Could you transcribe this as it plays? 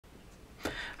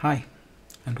Hi,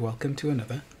 and welcome to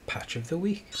another Patch of the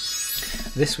Week.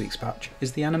 This week's patch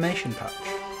is the animation patch.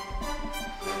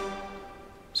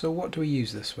 So what do we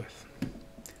use this with?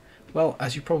 Well,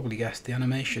 as you probably guessed, the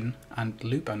animation and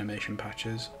loop animation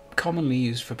patches are commonly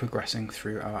used for progressing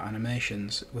through our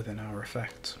animations within our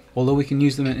effects. Although we can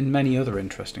use them in many other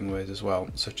interesting ways as well,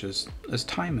 such as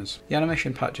timers. The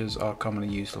animation patches are commonly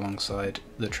used alongside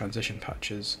the transition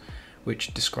patches,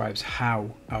 which describes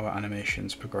how our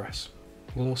animations progress.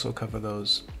 We'll also cover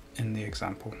those in the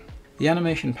example. The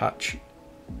animation patch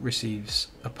receives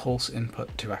a pulse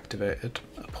input to activate it,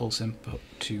 a pulse input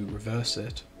to reverse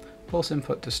it, a pulse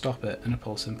input to stop it, and a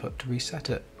pulse input to reset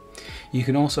it. You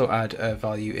can also add a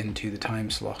value into the time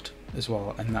slot as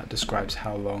well, and that describes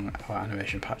how long our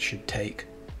animation patch should take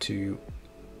to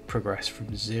progress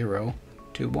from 0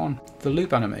 to 1. The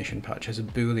loop animation patch has a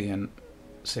Boolean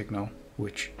signal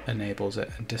which enables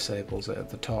it and disables it at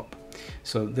the top.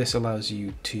 So this allows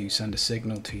you to send a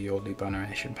signal to your loop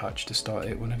animation patch to start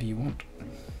it whenever you want.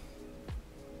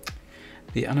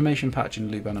 The animation patch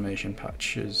and loop animation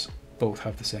patches both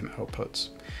have the same outputs.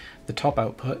 The top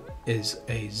output is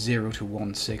a 0 to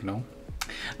 1 signal.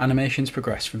 Animations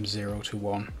progress from 0 to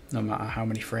 1 no matter how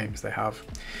many frames they have.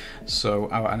 So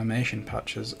our animation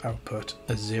patches output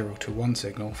a 0 to 1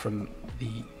 signal from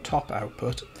the top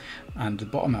output, and the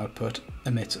bottom output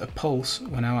emits a pulse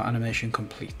when our animation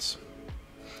completes.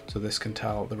 So this can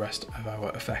tell the rest of our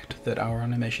effect that our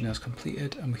animation has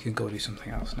completed and we can go do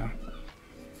something else now.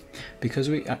 Because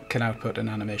we can output an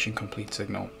animation complete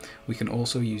signal, we can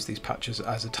also use these patches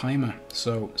as a timer.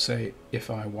 So say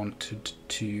if I wanted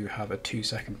to have a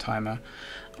 2-second timer,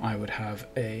 I would have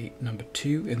a number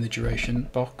 2 in the duration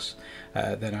box,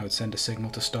 then I would send a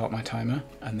signal to start my timer,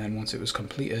 and then once it was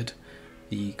completed,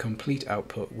 the complete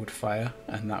output would fire,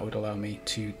 and that would allow me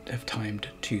to have timed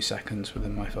 2 seconds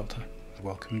within my filter.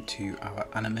 Welcome to our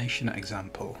animation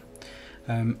example.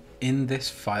 In this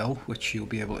file, which you'll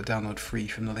be able to download free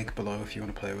from the link below if you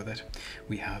want to play with it,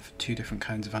 we have two different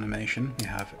kinds of animation. We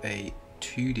have a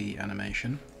 2D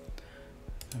animation,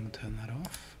 and we'll turn that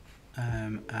off,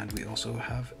 and we also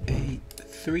have a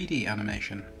 3D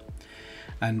animation.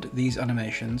 And these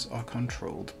animations are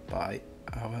controlled by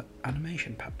our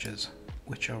animation patches,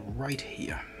 which are right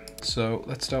here. So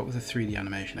let's start with a 3D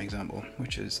animation example,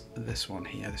 which is this one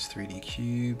here, this 3D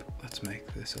cube. Let's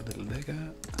make this a little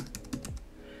bigger.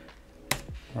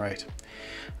 Right,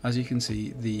 as you can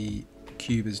see, the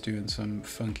cube is doing some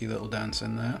funky little dance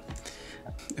in there.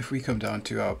 If we come down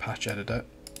to our patch editor,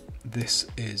 this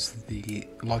is the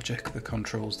logic that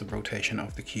controls the rotation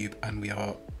of the cube, and we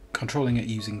are controlling it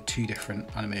using two different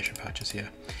animation patches here.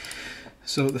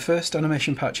 So the first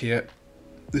animation patch here,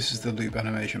 this is the loop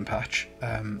animation patch.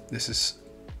 This has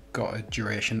got a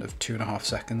duration of 2.5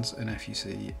 seconds, and if you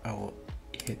see, I will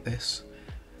hit this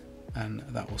and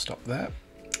that will stop there.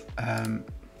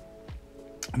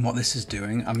 And what this is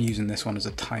doing, I'm using this one as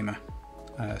a timer,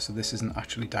 so this isn't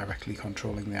actually directly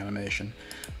controlling the animation.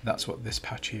 That's what this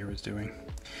patch here is doing.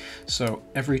 So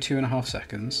every 2.5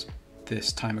 seconds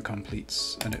this timer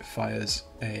completes and it fires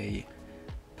a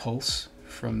pulse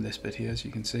from this bit here, as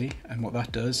you can see, and what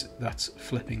that does, that's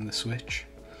flipping the switch,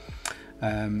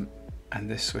 and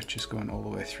this switch is going all the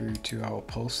way through to our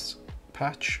pulse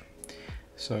patch.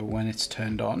 So when it's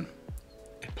turned on,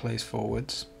 it plays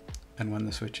forwards, and when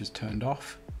the switch is turned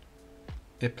off,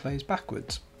 it plays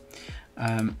backwards.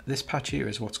 This patch here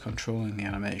is what's controlling the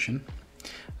animation.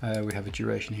 We have a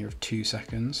duration here of 2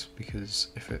 seconds, because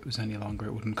if it was any longer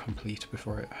it wouldn't complete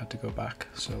before it had to go back.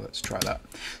 So let's try that.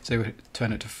 So we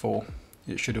turn it to 4.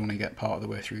 It should only get part of the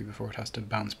way through before it has to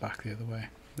bounce back the other way.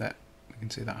 There, we can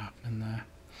see that happening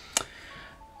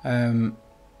there.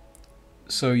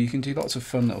 So you can do lots of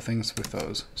fun little things with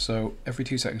those. So every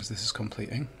 2 seconds this is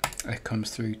completing. It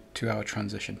comes through to our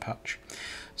transition patch.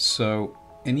 So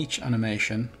in each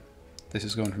animation, this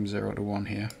is going from 0 to 1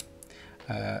 here.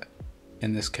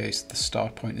 In this case, the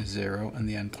start point is 0 and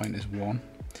the end point is 1.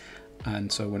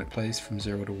 And so when it plays from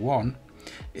 0 to 1,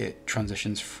 it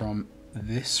transitions from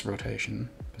this rotation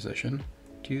position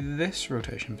to this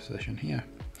rotation position here.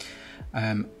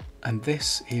 And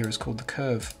this here is called the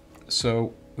curve.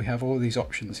 So we have all these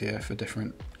options here for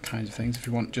different kinds of things. If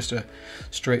you want just a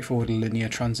straightforward linear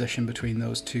transition between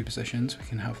those two positions, we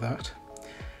can have that.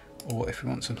 Or if we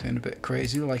want something a bit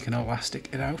crazy like an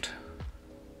elastic in out,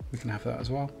 we can have that as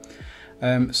well.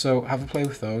 So have a play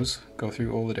with those, go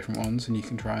through all the different ones, and you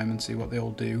can try them and see what they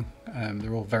all do.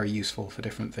 They're all very useful for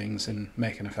different things in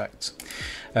making effects,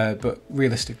 but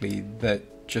realistically they're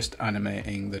just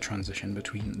animating the transition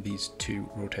between these two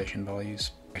rotation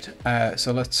values.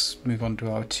 So let's move on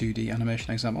to our 2D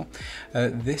animation example.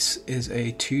 This is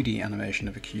a 2D animation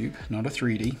of a cube, not a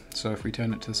 3D. So if we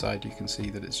turn it to the side, you can see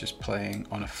that it's just playing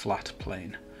on a flat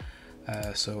plane.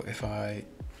 So if I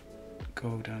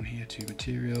go down here to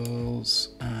materials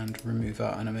and remove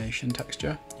our animation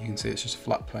texture, you can see it's just a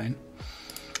flat plane.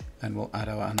 And we'll add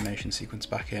our animation sequence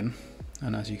back in.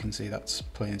 And as you can see, that's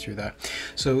playing through there.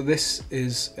 So this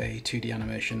is a 2D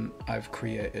animation I've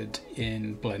created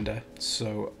in Blender.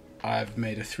 So I've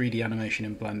made a 3D animation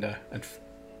in Blender and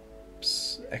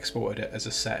exported it as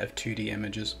a set of 2D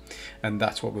images. And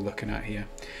that's what we're looking at here.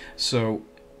 So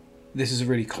this is a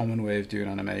really common way of doing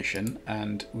animation,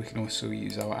 and we can also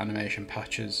use our animation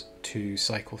patches to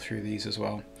cycle through these as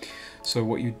well. So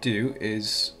what you do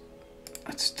is,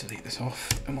 let's delete this off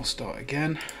and we'll start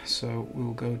again. So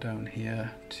we'll go down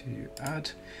here to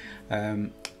add,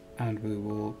 and we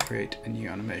will create a new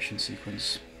animation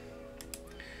sequence.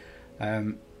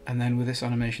 And then with this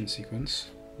animation sequence,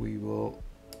 we will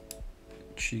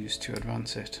choose to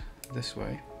advance it this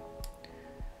way.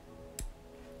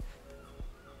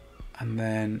 And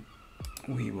then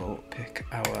we will pick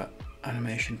our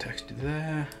animation texture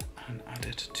there and add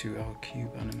it to our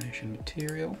cube animation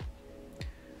material.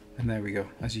 And there we go.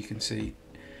 As you can see,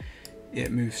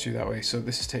 it moves through that way. So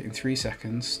this is taking 3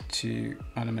 seconds to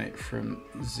animate from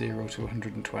 0 to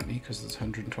 120 because there's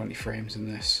 120 frames in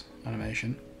this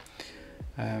animation.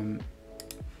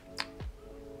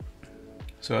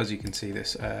 So as you can see,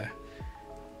 this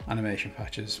animation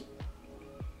patch is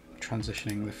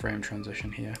transitioning the frame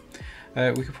transition here.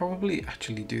 We could probably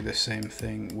actually do the same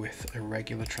thing with a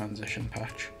regular transition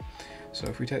patch. So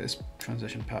if we take this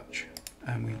transition patch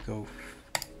and we go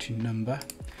to number,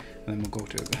 and then we'll go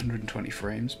to 120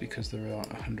 frames because there are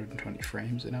 120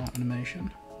 frames in our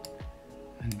animation,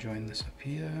 and join this up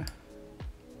here,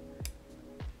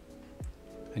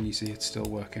 and you see it's still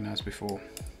working as before.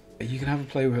 You can have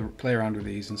a play around with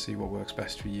these and see what works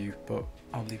best for you, but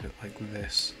I'll leave it like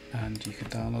this, and you can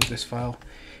download this file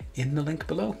in the link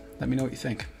below. Let me know what you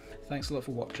think. Thanks a lot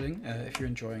for watching. If you're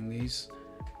enjoying these,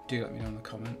 do let me know in the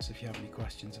comments. If you have any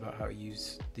questions about how to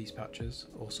use these patches,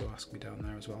 also ask me down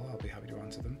there as well. I'll be happy to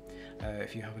answer them.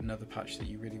 If you have another patch that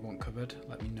you really want covered,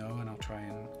 let me know and I'll try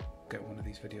and get one of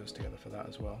these videos together for that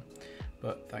as well.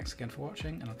 But thanks again for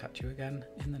watching, and I'll catch you again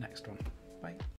in the next one. Bye.